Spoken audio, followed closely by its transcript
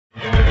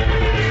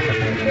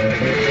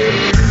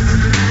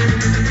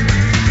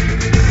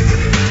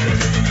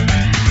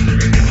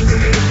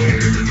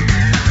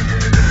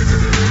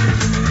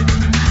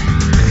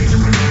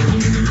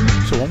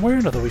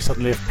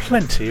suddenly have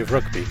plenty of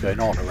rugby going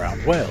on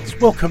around Wales.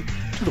 Welcome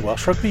to the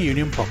Welsh Rugby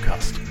Union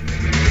podcast.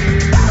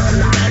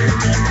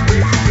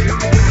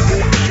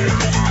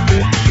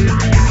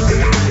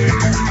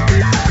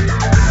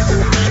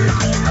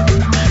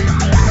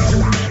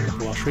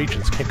 The Welsh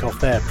Regions kick off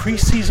their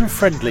pre-season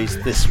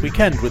friendlies this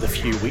weekend with a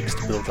few weeks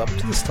to build up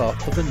to the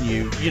start of the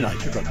new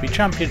United Rugby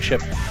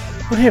Championship.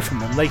 We'll hear from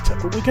them later,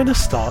 but we're going to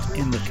start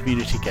in the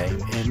community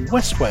game in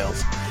West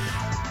Wales.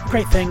 The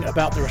great thing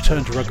about the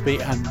return to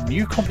rugby and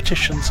new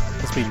competitions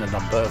has been the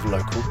number of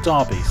local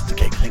derbies to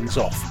kick things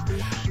off.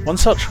 One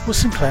such was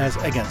St Clears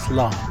against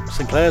Larne.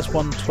 St Clears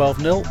won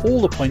 12-0, all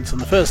the points in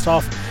the first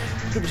half,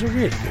 but it was a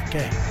really good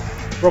game.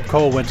 Rob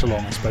Cole went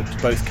along and spoke to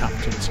both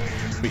captains,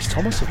 Rhys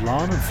Thomas of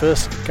Larne and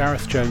first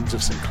Gareth Jones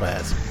of St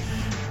Clears.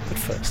 But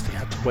first he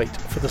had to wait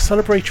for the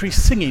celebratory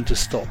singing to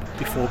stop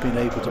before being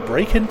able to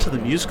break into the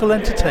musical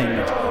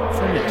entertainment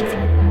for an interview.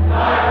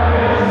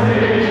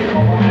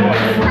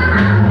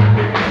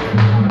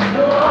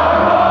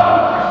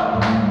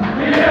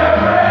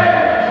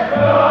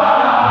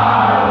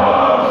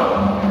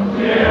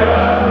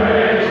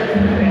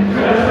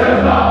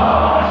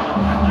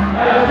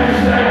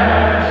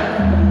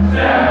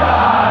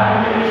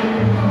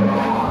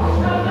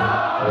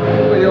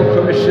 With your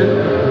permission,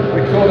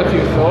 recall a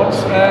few thoughts.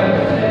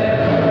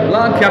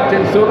 Larne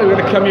captain thought they were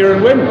going to come here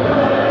and win.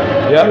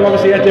 Yeah. You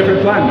obviously had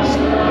different plans.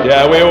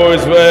 Yeah, we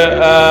always were.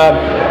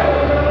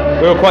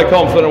 We were quite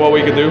confident in what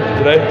we could do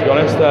today, to be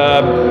honest.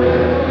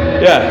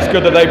 Yeah, it's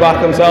good that they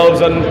backed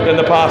themselves, and in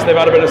the past they've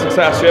had a bit of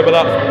success here, but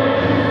that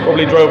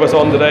probably drove us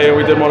on today, and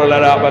we didn't want to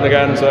let it happen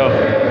again. So,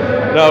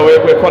 no,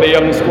 we're quite a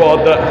young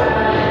squad that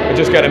are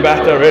just getting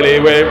better. Really,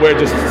 we're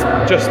just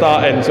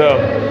starting. So,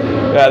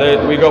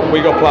 yeah, we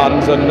got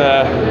plans, and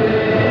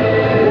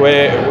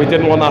we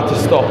didn't want that to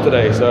stop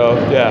today. So,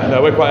 yeah,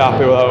 no, we're quite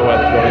happy with how it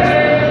went, to be honest.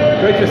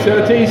 Great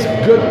facilities,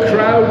 good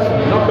crowd,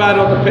 not bad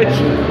on the pitch,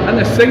 and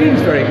the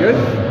singing's very good.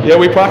 Yeah,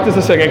 we practice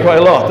the singing quite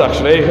a lot,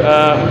 actually.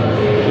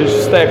 You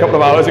just stay a couple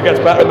of hours, it gets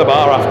better in the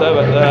bar after.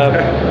 But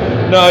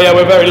no, yeah,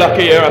 we're very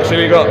lucky here,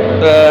 actually. We got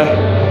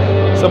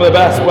some of the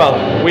best, well,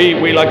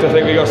 we like to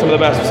think we got some of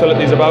the best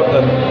facilities about,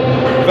 and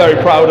we're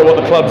very proud of what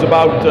the club's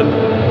about, and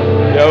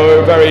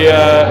we're a very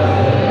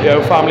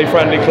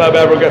family-friendly club.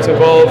 Everyone gets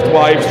involved,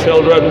 wives,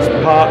 children,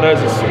 partners,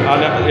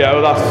 and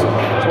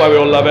that's why we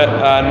all love it.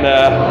 And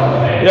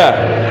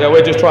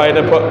we're just trying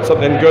to put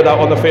something good out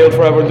on the field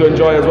for everyone to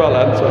enjoy as well.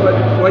 And so.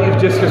 What you've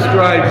just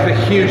described is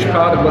a huge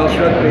part of Welsh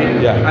rugby,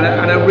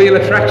 and a real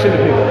attraction to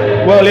people.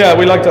 Well, yeah,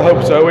 we like to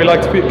hope so. We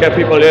like to get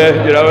people here.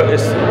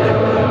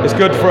 It's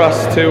good for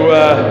us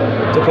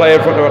to play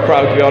in front of a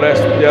crowd, to be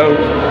honest.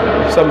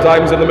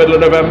 Sometimes in the middle of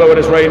November when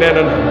it's raining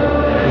and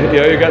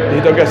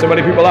you don't get so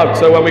many people out.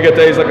 So when we get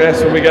days like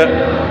this, and we get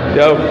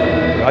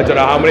I don't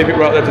know how many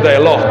people are out there today. A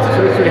lot.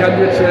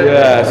 200-300.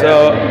 Yeah.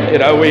 So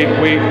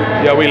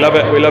we love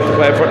it. We love to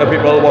play in front of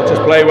people, watch us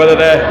play, whether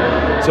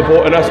they're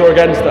supporting us or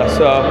against us.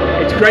 So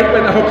it's great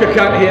when the hooker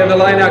can't hear the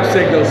line-out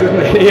signals,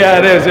 isn't it? Yeah,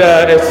 it is.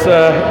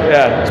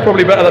 Yeah, it's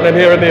probably better than him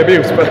hearing the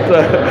abuse. But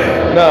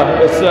no,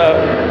 it's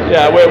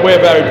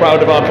we're very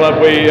proud of our club.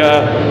 We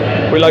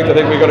like to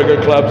think we've got a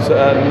good club,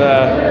 and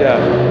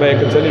may it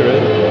continue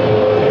really.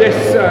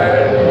 This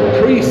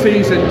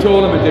pre-season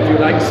tournament, if you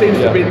like, seems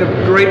to be the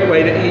great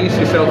way to ease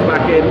yourself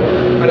back in.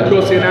 And of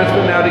course the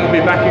announcement now that you'll be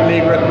back in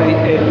League Rugby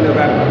in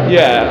November.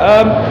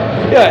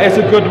 Yeah, it's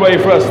a good way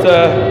for us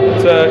to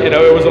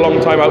it was a long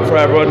time out for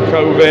everyone,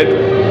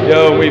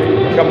 COVID,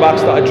 we've come back,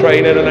 started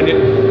training, and then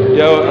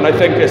and I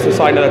think it's the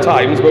sign of the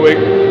times, but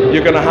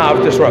you're going to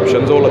have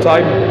disruptions all the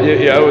time.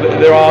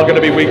 There are going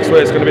to be weeks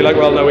where it's going to be like,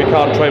 well, no, we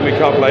can't train, we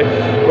can't play.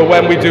 But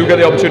when we do get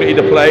the opportunity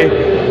to play,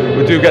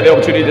 we do get the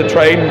opportunity to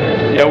train.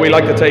 We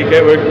like to take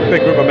it. We're a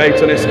big group of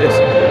mates, and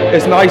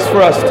it's nice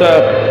for us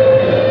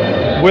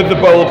to, with the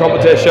bowl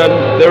competition,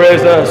 there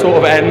is a sort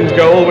of end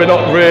goal. We're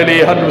not really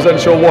 100%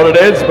 sure what it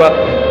is,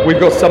 but we've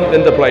got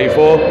something to play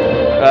for.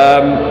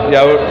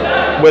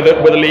 With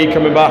the league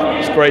coming back,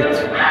 it's great.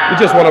 We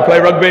just want to play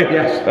rugby.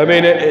 Yes. I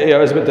mean,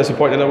 it's a bit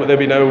disappointing that there'll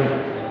be no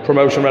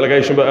promotion,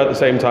 relegation, but at the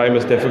same time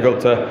it's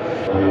difficult to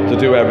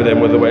do everything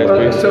with the way it's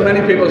been. So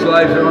many people's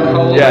lives are on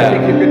hold. I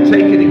think you can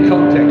take it in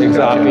context.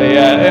 Exactly,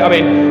 yeah. I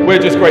mean, we're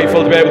just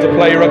grateful to be able to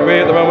play rugby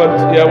at the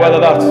moment. Whether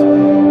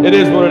it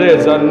is what it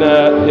is, and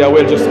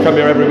we'll just come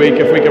here every week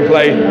if we can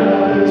play.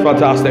 It's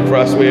fantastic for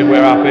us. We're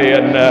happy,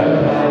 and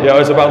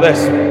it's about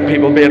this,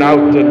 people being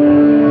out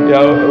and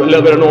a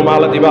little bit of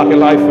normality back in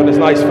life, and it's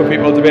nice for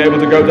people to be able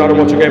to go down and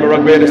watch a game of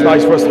rugby, and it's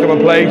nice for us to come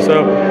and play.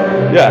 So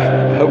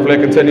hopefully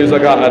it continues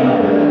like that,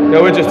 and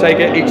we'll just take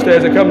it each day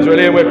as it comes,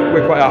 really, and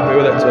we're quite happy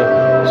with it.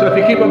 So if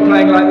you keep on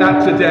playing like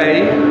that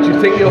today, do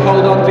you think you'll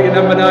hold on to your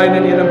number 9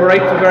 and your number 8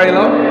 for very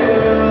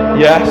long?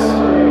 Yes.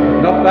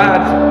 Not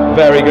bad.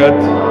 Very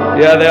good.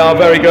 Yeah, they are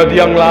very good.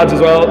 Young lads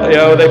as well.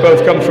 They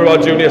both come through our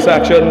junior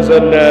sections,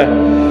 and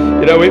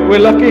we're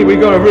lucky. We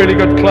got a really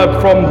good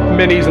club from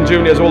minis and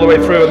juniors all the way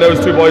through, and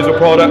those two boys were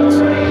products.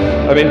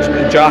 I mean,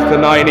 Jack, the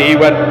 9,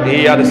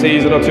 he had a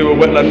season or two at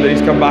Whitland,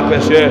 he's come back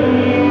this year.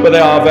 But they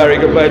are very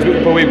good players.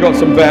 But we've got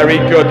some very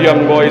good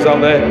young boys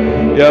out there.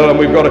 and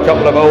we've got a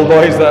couple of old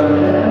boys that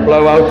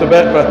blow out a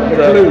bit, but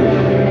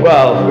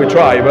well, we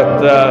try,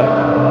 but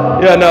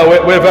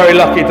we're very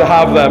lucky to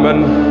have them,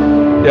 and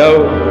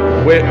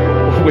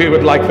we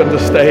would like them to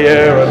stay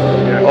here,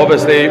 and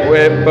obviously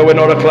we're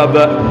not a club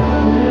that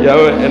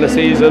in a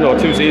season or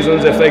 2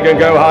 seasons, if they can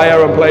go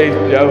higher and play,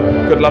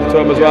 good luck to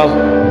them as well.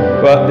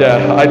 But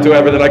I do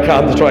everything I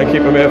can to try and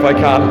keep them here if I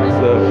can.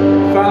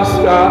 So. Fast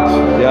start.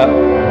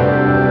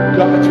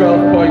 Got the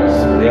 12 points.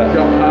 It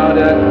got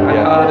harder and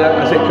harder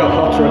as it got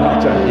hotter and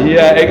hotter.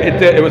 Yeah, it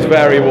did. It was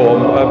very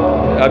warm.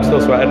 I'm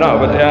still sweating now,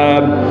 but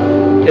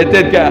it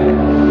did get.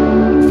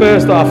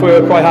 First half, we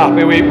were quite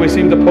happy. We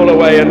seemed to pull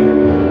away,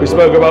 and we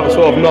spoke about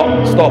sort of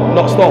not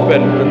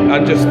stopping,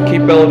 and just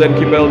keep building.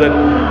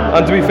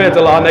 And to be fair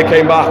to Larne, they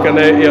came back and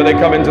they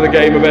come into the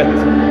game a bit.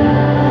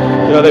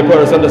 They put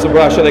us under some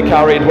pressure. They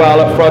carried well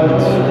up front,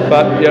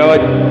 but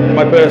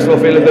my personal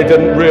feeling, they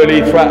didn't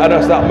really threaten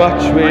us that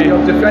much.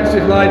 Your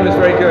defensive line was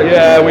very good.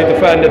 Yeah, we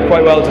defended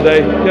quite well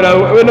today.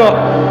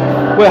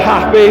 We're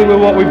happy with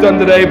what we've done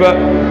today, but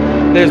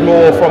there's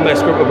more from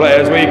this group of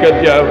players.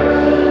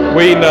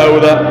 We know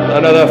that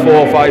another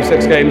 4, 5,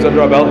 6 games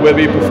under our belt, we'll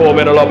be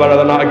performing a lot better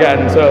than that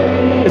again. So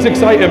it's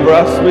exciting for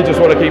us. We just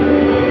want to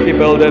keep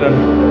building,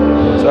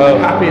 and so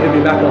happy to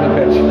be back on the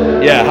pitch.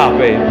 Yeah,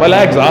 happy. My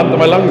legs aren't,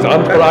 my lungs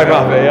aren't, but I'm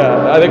happy.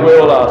 Yeah, I think we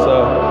all are.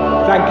 So.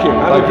 Thank you.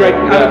 Have a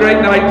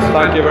great night.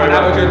 Thank you very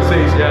much. Have a good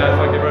season. Yeah,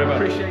 thank you very much.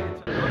 Appreciate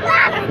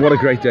it. What a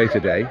great day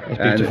today. It's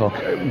beautiful.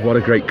 What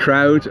a great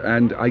crowd,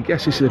 and I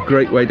guess this is a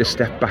great way to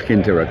step back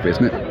into rugby,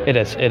 isn't it? It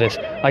is.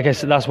 I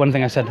guess that's one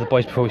thing I said to the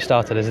boys before we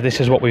started, is this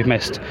is what we've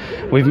missed.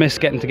 We've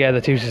missed getting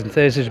together Tuesdays and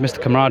Thursdays, we've missed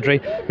the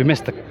camaraderie, we've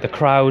missed the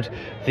crowd,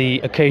 the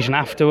occasion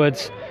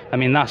afterwards. I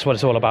mean, that's what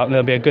it's all about.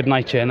 There'll be a good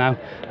night here now,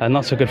 and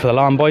not so good for the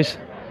Larne boys.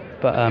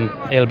 But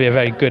it'll be a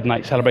very good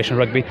night, celebration of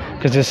rugby,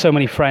 because there's so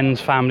many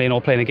friends, family, and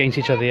all playing against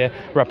each other here,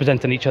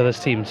 representing each other's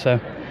teams. So,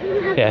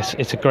 yes,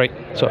 it's a great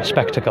sort of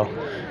spectacle.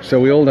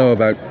 So we all know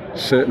about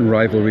certain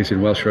rivalries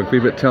in Welsh rugby,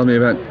 but tell me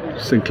about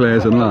St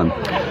Clair's and Larne.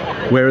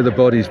 Where are the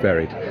bodies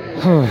buried?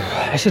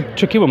 It's a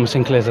tricky one with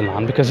St Clair's and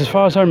Larne, because as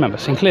far as I remember,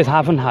 St Clair's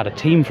haven't had a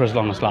team for as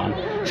long as Larne.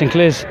 St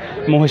Clair's,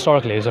 more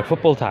historically, is a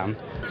football town.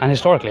 And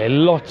historically,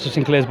 lots of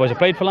St Clair's boys have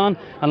played for Larne,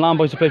 and Larne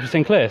boys have played for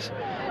St Clair's.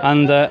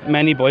 And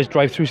many boys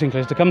drive through St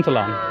Clair's to come to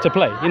Larne to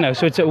play,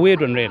 so it's a weird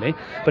one really,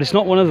 but it's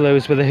not one of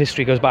those where the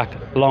history goes back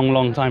a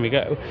long time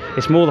ago.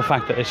 It's more the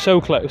fact that it's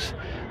so close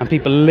and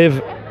people live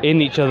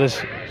in each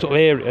other's sort of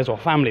areas or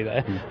family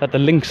there, that the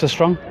links are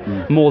strong,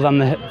 more than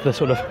the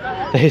sort of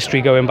the history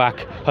going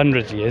back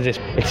hundreds of years.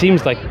 It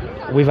seems like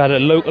we've had a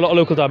lot of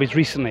local derbies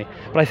recently,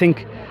 but I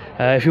think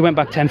if you went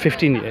back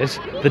 10-15 years,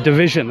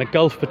 the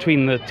gulf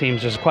between the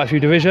teams, there's quite a few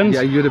divisions.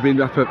 Yeah, you'd have been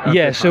up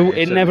so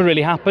it never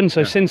really happened.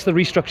 So since the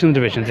restructuring of the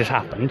divisions, this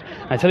happened.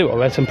 I tell you what,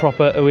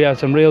 we had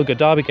some real good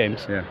derby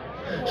games. Yeah.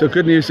 So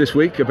good news this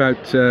week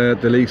about the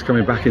leagues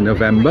coming back in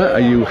November.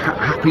 Are you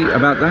happy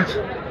about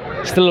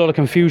that? Still a lot of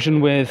confusion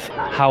with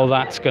how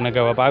that's going to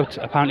go about.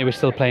 Apparently we're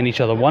still playing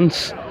each other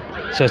once.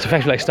 So it's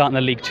effectively like starting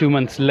the league 2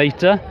 months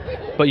later,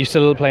 but you're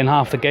still playing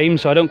half the game.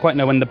 So I don't quite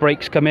know when the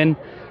breaks come in.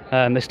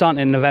 They're starting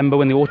in November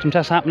when the autumn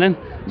test's happening.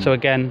 So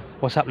again,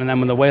 what's happening then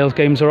when the Wales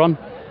games are on?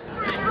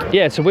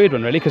 Yeah, it's a weird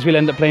one really, because we'll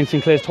end up playing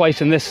St Clair's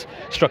twice in this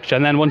structure,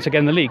 and then once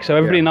again the league. So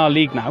everybody in our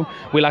league now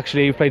will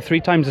actually play 3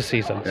 times this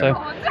season. So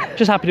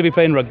just happy to be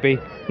playing rugby.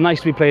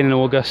 Nice to be playing in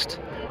August.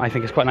 I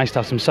think it's quite nice to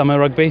have some summer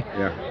rugby,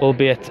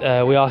 albeit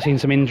we are seeing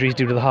some injuries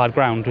due to the hard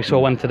ground. We saw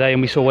one today,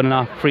 and we saw one in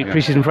our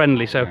pre-season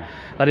friendly, so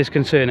that is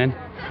concerning.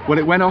 Well,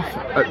 it went off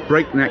at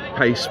breakneck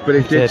pace, but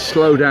it did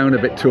slow down a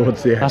bit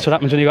towards the end. That's what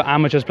happens when you've got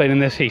amateurs playing in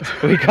this heat.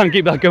 We can't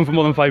keep that going for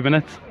more than 5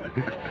 minutes.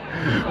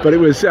 But it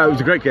was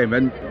a great game,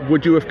 and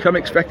would you have come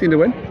expecting to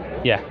win?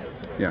 Yeah.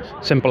 Yes.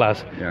 Simple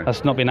as. Yeah.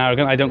 That's not being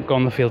arrogant. I don't go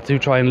on the field to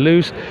try and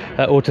lose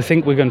or to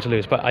think we're going to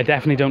lose, but I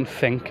definitely don't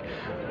think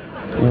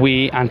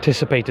we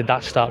anticipated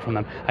that start from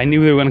them. I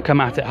knew they were going to come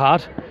at it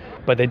hard,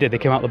 but they did. They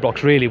came out the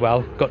blocks really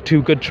well, got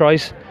 2 good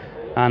tries,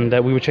 and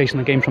we were chasing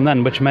the game from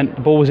then, which meant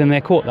the ball was in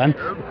their court then.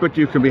 But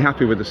you can be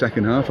happy with the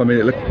second half. I mean,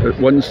 it looked, at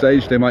one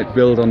stage they might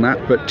build on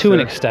that, but to an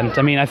extent.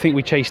 I mean, I think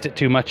we chased it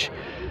too much.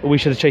 We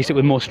should have chased it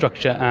with more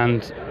structure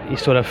and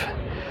sort of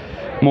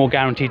more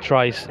guaranteed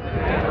tries.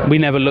 We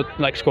never looked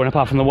like scoring,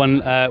 apart from the one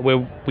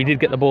where we did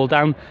get the ball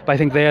down, but I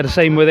think they had the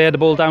same where they had the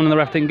ball down and the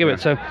ref didn't give it,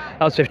 so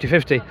that was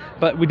 50-50.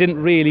 But we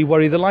didn't really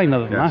worry the line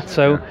other than that,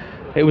 so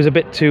it was a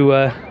bit too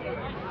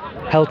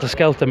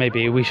helter-skelter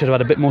maybe. We should have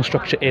had a bit more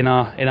structure in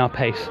our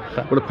pace.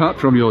 Well, apart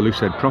from your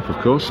loose-head prop, of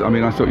course, I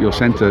mean, I thought your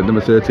centre,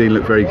 number 13,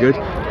 looked very good.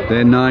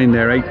 Their 9,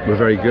 their 8 were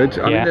very good.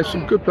 I mean, there's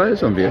some good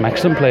players on view. Some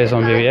excellent players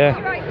on view,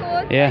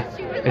 yeah.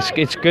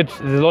 It's good.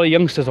 There's a lot of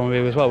youngsters on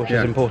view as well, which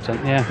is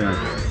important,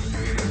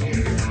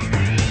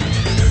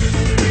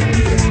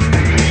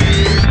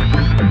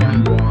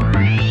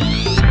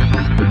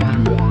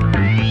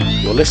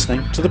 You're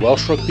listening to the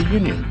Welsh Rugby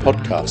Union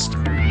podcast.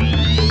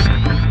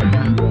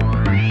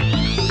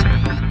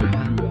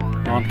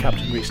 Our Alarm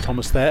captain Rhys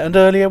Thomas there, and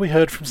earlier we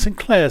heard from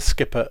Sinclair's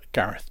skipper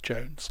Gareth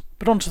Jones.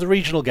 But on to the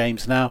regional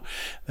games now.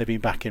 They've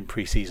been back in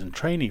pre-season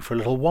training for a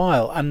little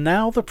while, and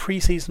now the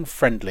pre-season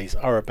friendlies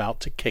are about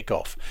to kick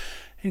off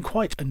in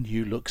quite a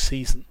new-look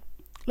season.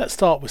 Let's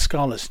start with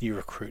Scarlet's new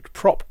recruit,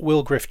 prop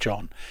Will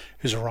Griffjohn,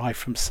 who's arrived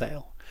from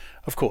Sale.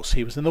 Of course,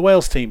 he was in the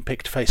Wales team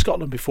picked to face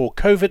Scotland before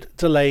COVID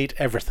delayed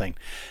everything,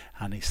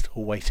 and he's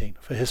still waiting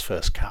for his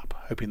first cap,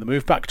 hoping the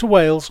move back to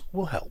Wales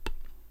will help.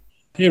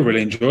 Yeah,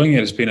 really enjoying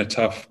it. It's been a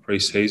tough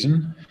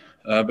pre-season,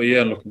 but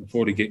yeah, looking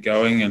forward to get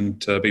going and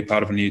be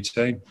part of a new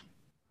team.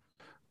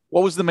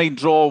 What was the main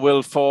draw,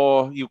 Will,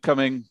 for you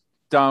coming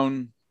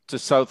down to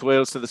South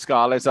Wales to the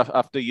Scarlets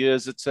after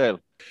years at Sale?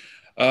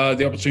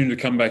 The opportunity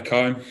to come back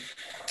home.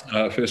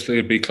 Firstly,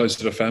 to be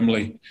closer to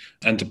family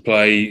and to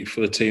play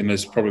for the team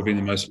that's probably been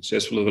the most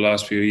successful of the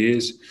last few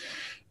years.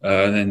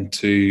 And then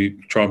to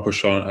try and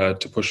push on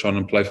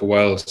and play for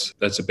Wales.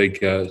 That's a big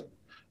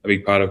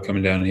part of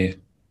coming down here.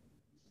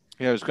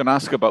 Yeah, I was going to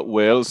ask about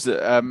Wales.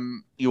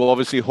 You're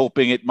obviously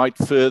hoping it might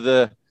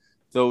further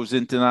those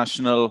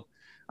international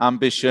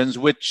ambitions,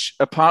 which,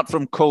 apart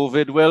from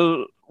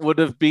COVID, would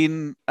have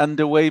been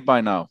underway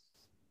by now.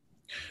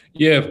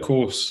 Yeah, of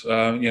course.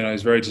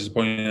 It's very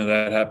disappointing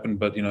that happened,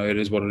 but it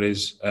is what it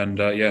is. And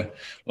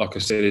like I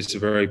said, it's a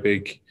very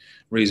big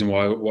reason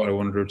why I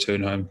wanted to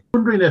return home.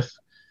 Wondering if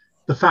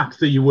the fact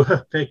that you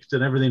were picked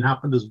and everything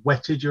happened has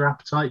whetted your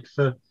appetite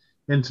for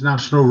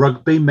international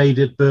rugby, made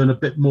it burn a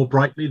bit more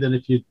brightly than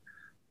if you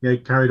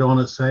carried on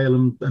at Sale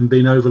and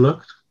been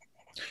overlooked?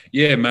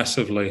 Yeah,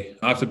 massively.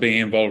 After being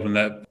involved in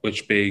that,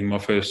 which being my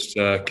first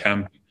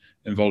camp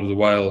involved with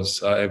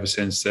Wales, ever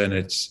since then,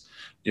 it's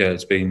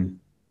been,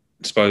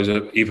 I suppose,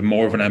 even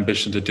more of an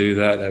ambition to do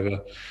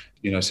that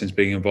since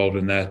being involved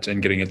in that and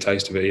getting a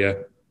taste of it, yeah.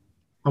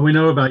 And we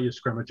know about your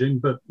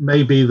scrummaging, but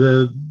maybe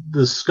the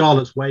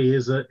Scarlets way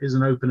is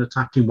an open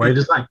attacking way.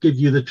 Does that give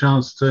you the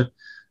chance to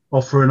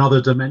offer another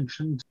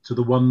dimension to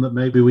the one that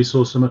maybe we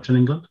saw so much in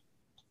England?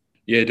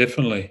 Yeah,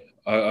 definitely.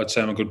 I'd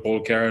say I'm a good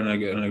ball carrier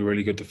and a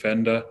really good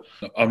defender.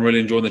 I'm really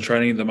enjoying the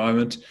training at the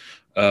moment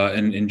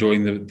and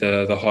enjoying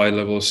the high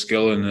level of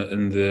skill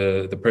and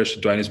the pressure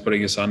Dwayne is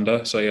putting us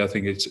under. So, yeah, I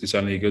think it's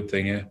only a good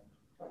thing, yeah.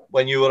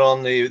 When you were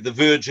on the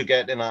verge of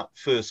getting that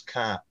first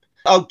cap,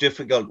 how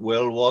difficult,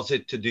 Will, was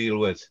it to deal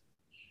with?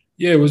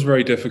 Yeah, it was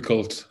very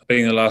difficult.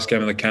 Being the last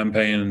game of the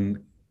campaign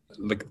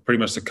and pretty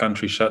much the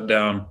country shut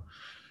down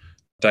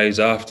days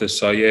after.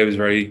 So, yeah, it was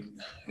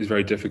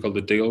very difficult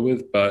to deal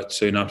with. But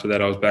soon after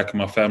that, I was back in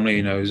my family.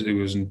 It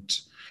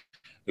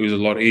was a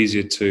lot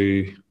easier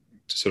to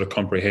sort of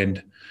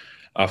comprehend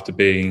after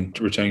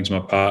returning to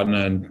my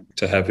partner, and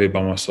to have her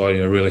by my side,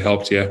 really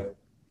helped, yeah.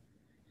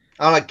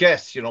 And I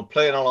guess,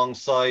 playing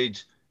alongside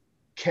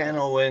Ken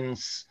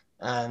Owens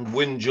and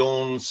Wyn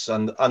Jones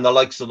and the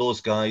likes of those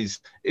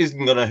guys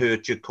isn't going to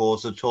hurt your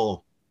cause at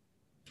all.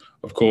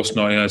 Of course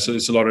not. Yeah, so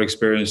it's a lot of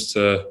experience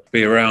to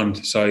be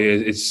around. So yeah,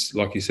 it's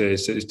like you said,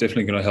 it's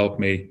definitely going to help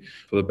me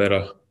for the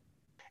better.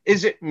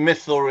 Is it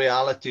myth or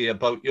reality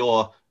about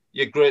your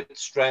great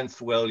strength,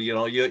 Will?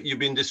 You've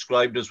been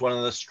described as one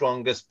of the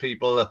strongest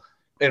people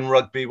in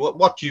rugby.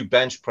 What do you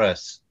bench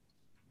press?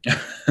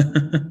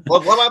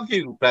 what have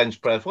you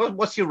bench press?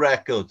 What's your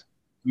record?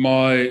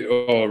 My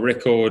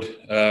record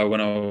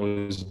when I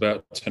was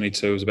about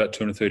 22 was about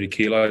 230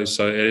 kilos.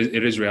 So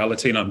it is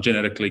reality, and I'm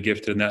genetically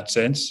gifted in that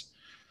sense.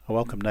 A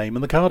welcome name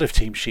on the Cardiff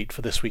team sheet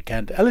for this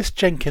weekend. Ellis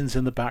Jenkins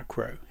in the back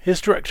row.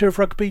 Here's Director of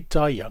Rugby,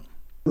 Di Young.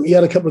 He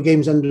had a couple of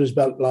games under his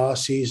belt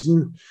last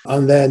season,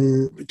 and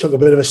then took a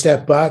bit of a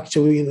step back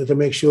to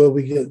make sure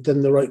we get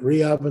done the right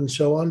rehab and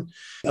so on.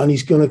 And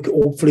he's going to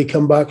hopefully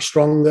come back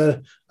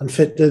stronger and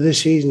fitter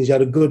this season. He's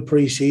had a good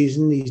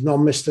pre-season. He's not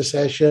missed a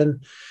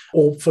session.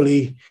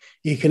 Hopefully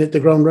he can hit the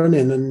ground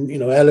running. And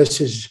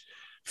Ellis's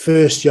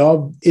first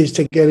job is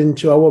to get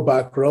into our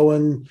back row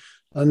and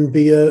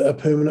be a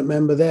permanent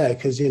member there,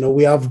 because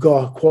we have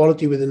got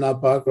quality within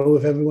that back row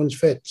if everyone's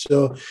fit.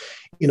 So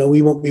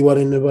we won't be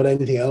worrying about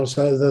anything else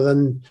other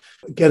than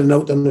getting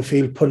out on the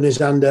field, putting his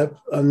hand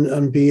up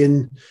and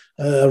being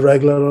a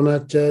regular on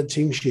that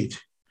team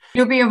sheet.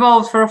 You'll be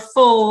involved for a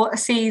full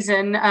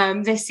season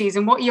this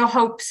season. What are your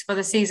hopes for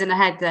the season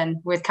ahead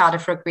then with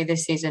Cardiff Rugby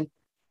this season?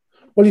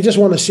 Well, you just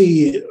want to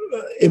see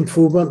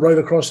improvement right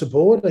across the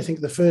board. I think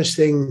the first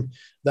thing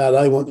that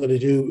I wanted to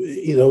do,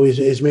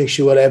 is make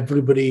sure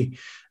everybody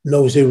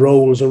knows their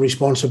roles and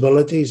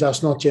responsibilities.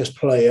 That's not just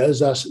players,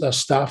 that's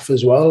staff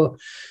as well.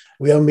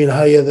 We haven't been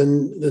higher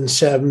than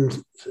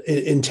 7th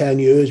in 10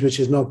 years, which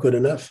is not good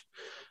enough.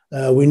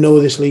 We know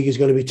this league is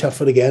going to be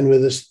tougher again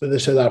with the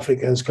South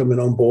Africans coming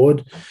on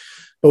board,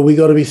 but we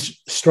got to be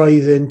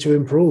striving to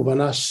improve, and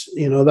that's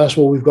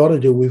what we've got to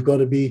do. We've got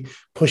to be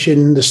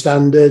pushing the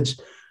standards.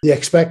 The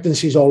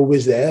expectancy is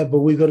always there, but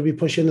we've got to be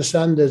pushing the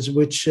standards,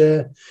 which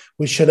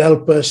should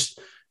help us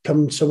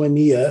come somewhere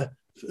near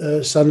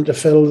starting to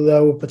fill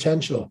our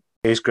potential.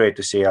 It's great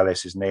to see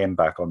Ellis's name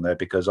back on there,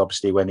 because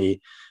obviously when he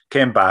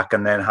came back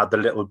and then had the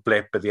little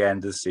blip at the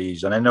end of the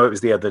season, I know it was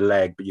the other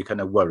leg, but you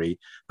kind of worry.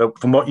 But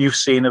from what you've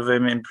seen of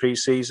him in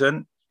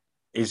pre-season,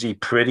 is he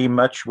pretty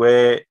much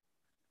where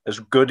as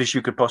good as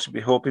you could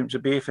possibly hope him to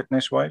be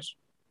fitness-wise?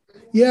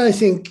 Yeah, I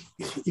think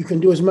you can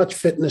do as much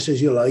fitness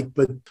as you like,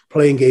 but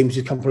playing games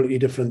is completely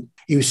different.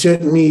 He was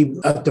certainly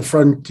at the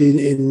front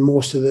in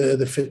most of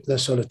the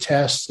fitness sort of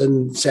tests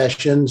and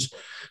sessions.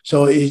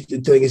 So I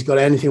don't think he's got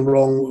anything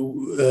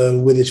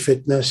wrong with his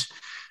fitness.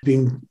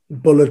 Been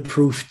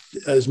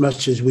bulletproofed as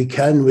much as we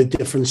can with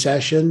different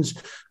sessions,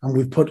 and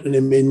we've put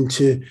him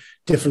into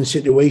different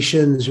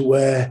situations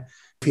where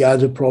if he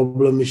had a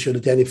problem, he should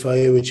identify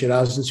it, which it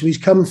hasn't. So he's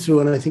come through,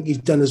 and I think he's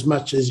done as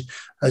much as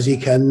he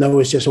can. Now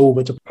it's just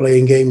over to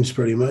playing games,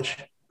 pretty much.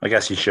 I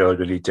guess he showed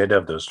that he did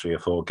have those 3 or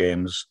 4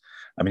 games.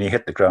 I mean, he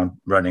hit the ground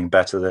running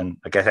better than,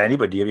 I guess,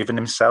 anybody, even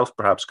himself,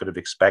 perhaps could have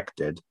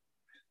expected.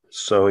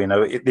 So,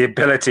 the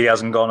ability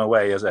hasn't gone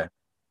away, has it?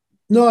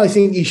 No, I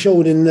think he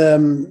showed in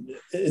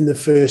the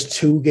first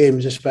 2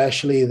 games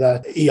especially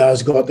that he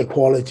has got the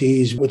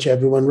qualities which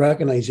everyone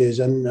recognises,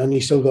 and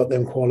he's still got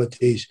them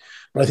qualities.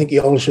 But I think he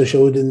also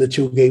showed in the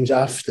 2 games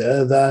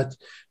after that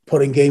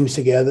putting games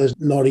together is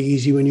not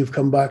easy when you've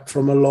come back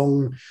from a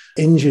long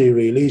injury,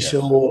 really. Yes.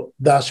 So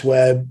that's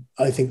where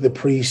I think the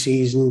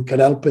pre-season can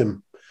help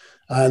him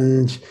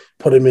and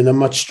put him in a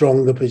much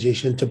stronger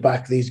position to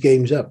back these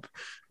games up,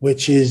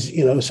 which is,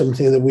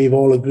 something that we've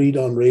all agreed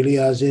on, really,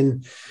 as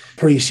in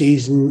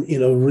pre-season,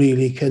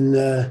 really can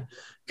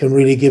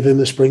really give him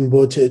the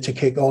springboard to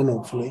kick on,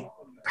 hopefully.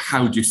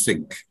 How do you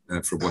think,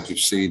 from what you've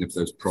seen of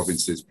those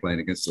provinces playing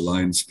against the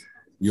Lions,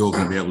 you're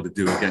going to be able to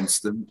do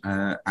against them?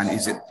 And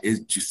do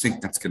you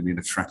think that's going to be an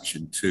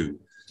attraction to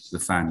the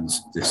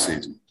fans this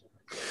season?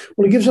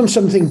 Well, it gives them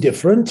something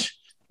different.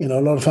 A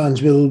lot of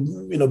fans will,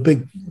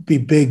 be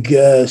big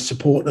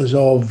supporters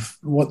of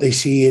what they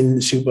see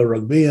in Super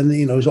Rugby, and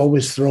it's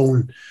always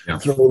thrown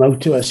out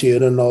to us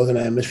here in Northern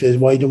Hemisphere.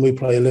 Why don't we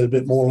play a little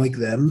bit more like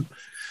them?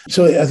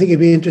 So I think it'd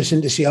be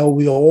interesting to see how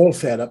we all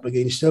fare up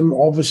against them.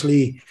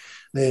 Obviously,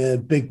 they're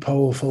big,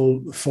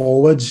 powerful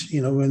forwards.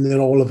 When they're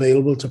all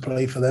available to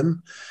play for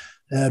them,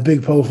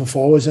 big, powerful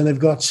forwards, and they've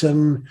got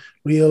some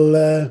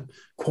real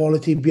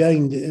quality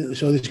behind.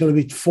 So there's going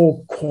to be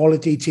 4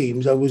 quality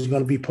teams that was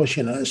going to be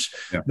pushing us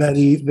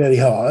very, very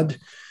hard.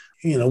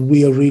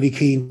 We are really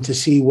keen to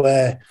see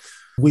where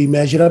we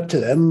measure up to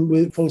them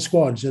with full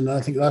squads. And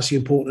I think that's the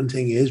important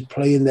thing, is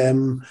playing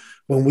them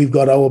when we've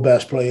got our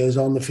best players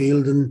on the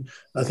field. And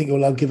I think it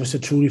will give us a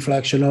true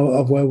reflection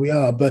of where we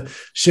are. But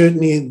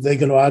certainly they're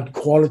going to add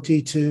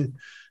quality to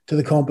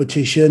the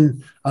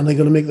competition, and they're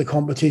going to make the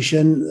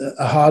competition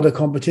a harder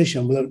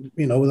competition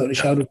without a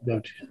shadow of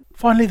doubt.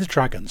 Finally, the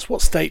Dragons.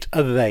 What state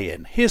are they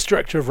in? Here's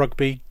Director of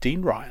Rugby,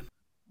 Dean Ryan.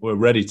 We're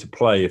ready to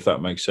play, if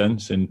that makes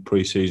sense, in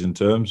pre-season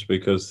terms,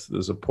 because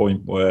there's a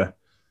point where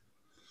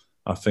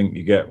I think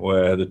you get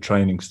where the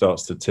training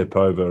starts to tip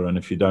over, and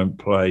if you don't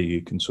play,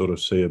 you can sort of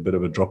see a bit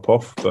of a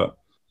drop-off. But,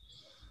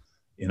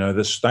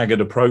 the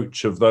staggered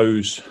approach of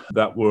those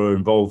that were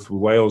involved with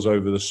Wales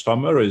over the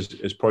summer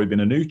has probably been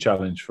a new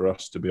challenge for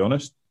us, to be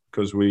honest,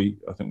 because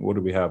I think, what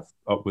do we have?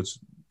 Upwards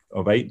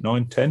of 8,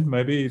 9, 10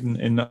 maybe even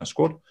in that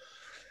squad.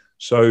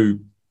 So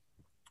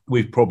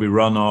we've probably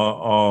run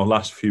our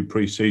last few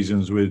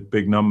pre-seasons with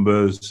big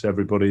numbers,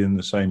 everybody in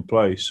the same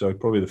place. So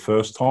probably the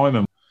first time.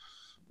 And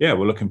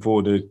we're looking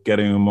forward to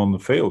getting them on the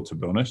field, to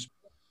be honest.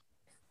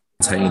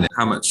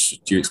 How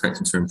much do you expect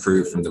him to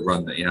improve from the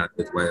run that he had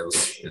with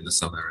Wales in the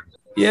summer?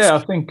 Yeah, I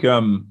think,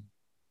 and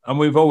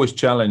we've always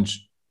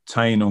challenged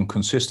Taine on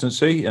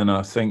consistency. And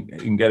I think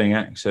in getting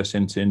access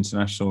into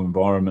international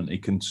environment, he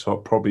can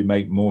probably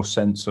make more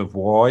sense of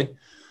why.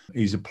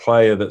 He's a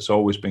player that's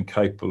always been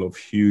capable of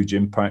huge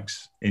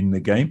impacts in the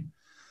game.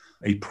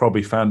 He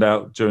probably found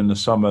out during the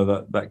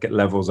summer that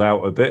levels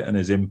out a bit, and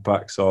his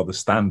impacts are the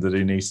standard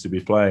he needs to be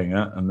playing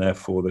at, and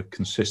therefore the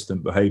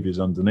consistent behaviours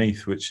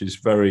underneath, which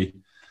is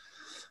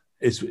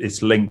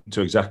it's linked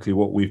to exactly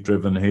what we've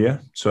driven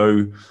here.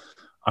 So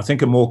I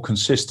think a more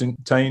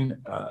consistent Taine,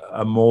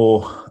 a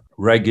more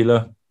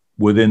regular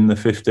within the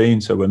 15,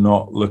 so we're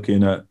not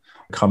looking at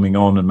coming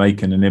on and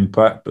making an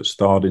impact, but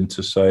starting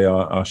to say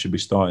I should be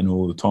starting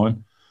all the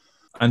time,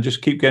 and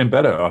just keep getting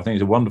better. I think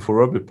he's a wonderful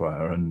rugby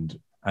player, and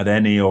at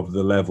any of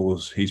the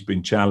levels he's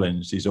been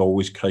challenged, he's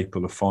always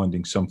capable of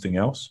finding something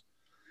else.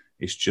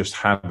 It's just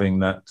having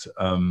that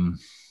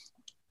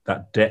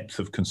depth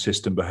of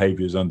consistent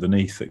behaviours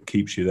underneath that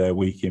keeps you there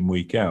week in,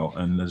 week out.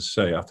 And as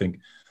I say, I think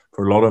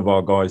for a lot of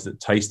our guys that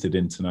tasted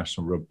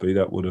international rugby,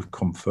 that would have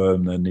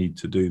confirmed their need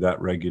to do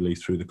that regularly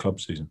through the club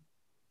season.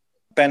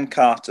 Ben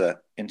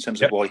Carter, in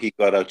terms of what he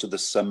got out of the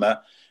summer,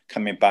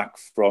 coming back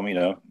from,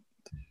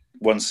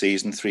 one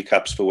season, 3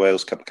 caps for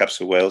Wales, couple of caps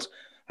for Wales.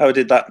 How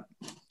did that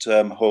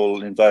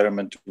whole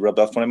environment rub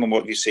off on him, and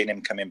what have you seen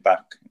him coming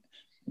back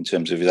in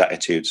terms of his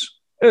attitudes?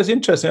 It was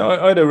interesting.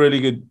 I had a really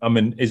good,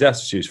 his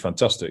attitude is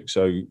fantastic.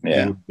 So he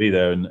would be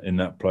there in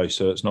that place.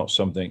 So it's not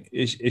something,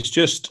 it's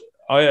just,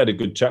 I had a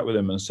good chat with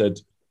him and said,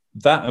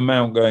 that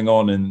amount going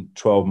on in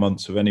 12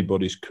 months of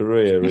anybody's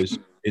career is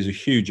a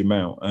huge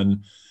amount.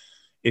 And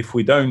if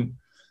we don't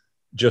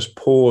just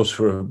pause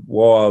for a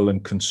while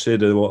and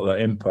consider what that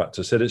impact.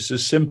 I said, it's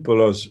as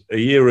simple as a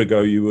year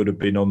ago you would have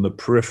been on the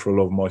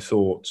peripheral of my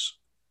thoughts,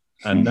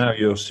 and now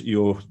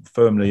you're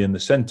firmly in the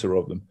centre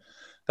of them.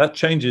 That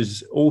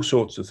changes all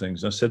sorts of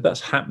things. And I said,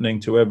 that's happening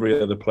to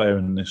every other player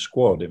in this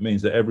squad. It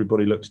means that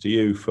everybody looks to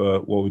you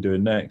for what we're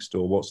doing next,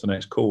 or what's the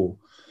next call.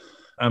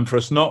 And for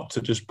us not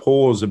to just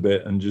pause a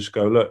bit and just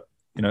go, look,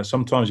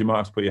 sometimes you might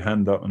have to put your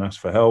hand up and ask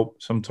for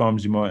help.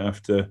 Sometimes you might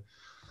have to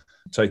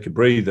take a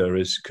breather,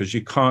 is because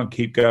you can't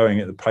keep going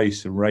at the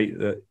pace and rate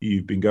that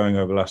you've been going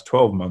over the last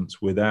 12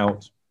 months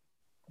without,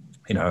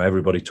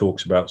 everybody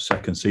talks about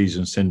second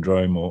season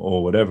syndrome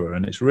or whatever.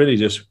 And it's really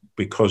just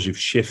because you've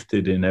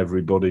shifted in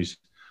everybody's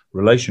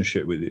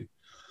relationship with you.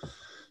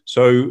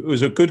 So it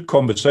was a good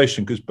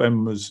conversation, because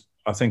Ben was,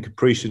 I think,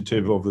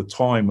 appreciative of the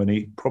time when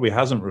he probably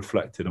hasn't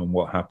reflected on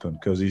what happened,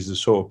 because he's the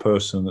sort of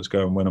person that's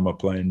going, when am I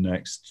playing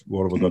next?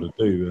 What have I got to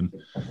do?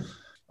 And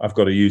I've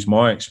got to use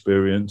my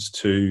experience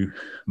to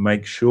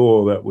make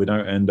sure that we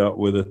don't end up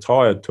with a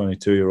tired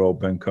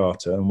 22-year-old Ben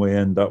Carter, and we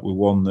end up with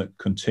one that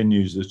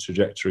continues the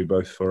trajectory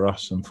both for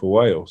us and for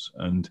Wales.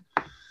 And,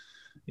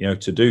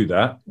 to do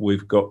that,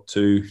 we've got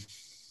to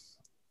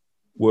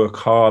work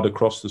hard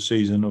across the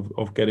season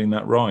of getting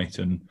that right.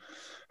 And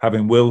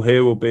having Will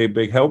here will be a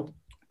big help,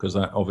 because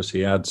that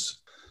obviously adds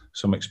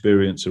some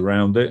experience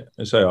around it.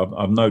 I say,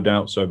 I've no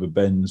doubts over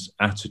Ben's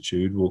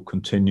attitude. We'll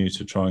continue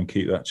to try and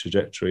keep that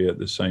trajectory at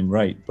the same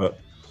rate. But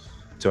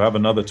to have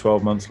another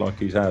 12 months like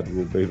he's had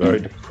will be very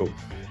difficult.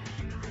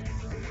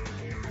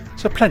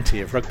 So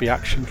plenty of rugby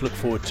action to look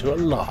forward to at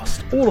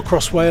last, all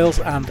across Wales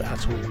and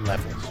at all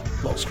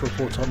levels. Lots to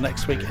report on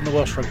next week in the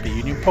Welsh Rugby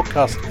Union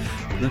podcast.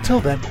 And until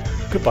then,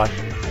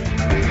 goodbye.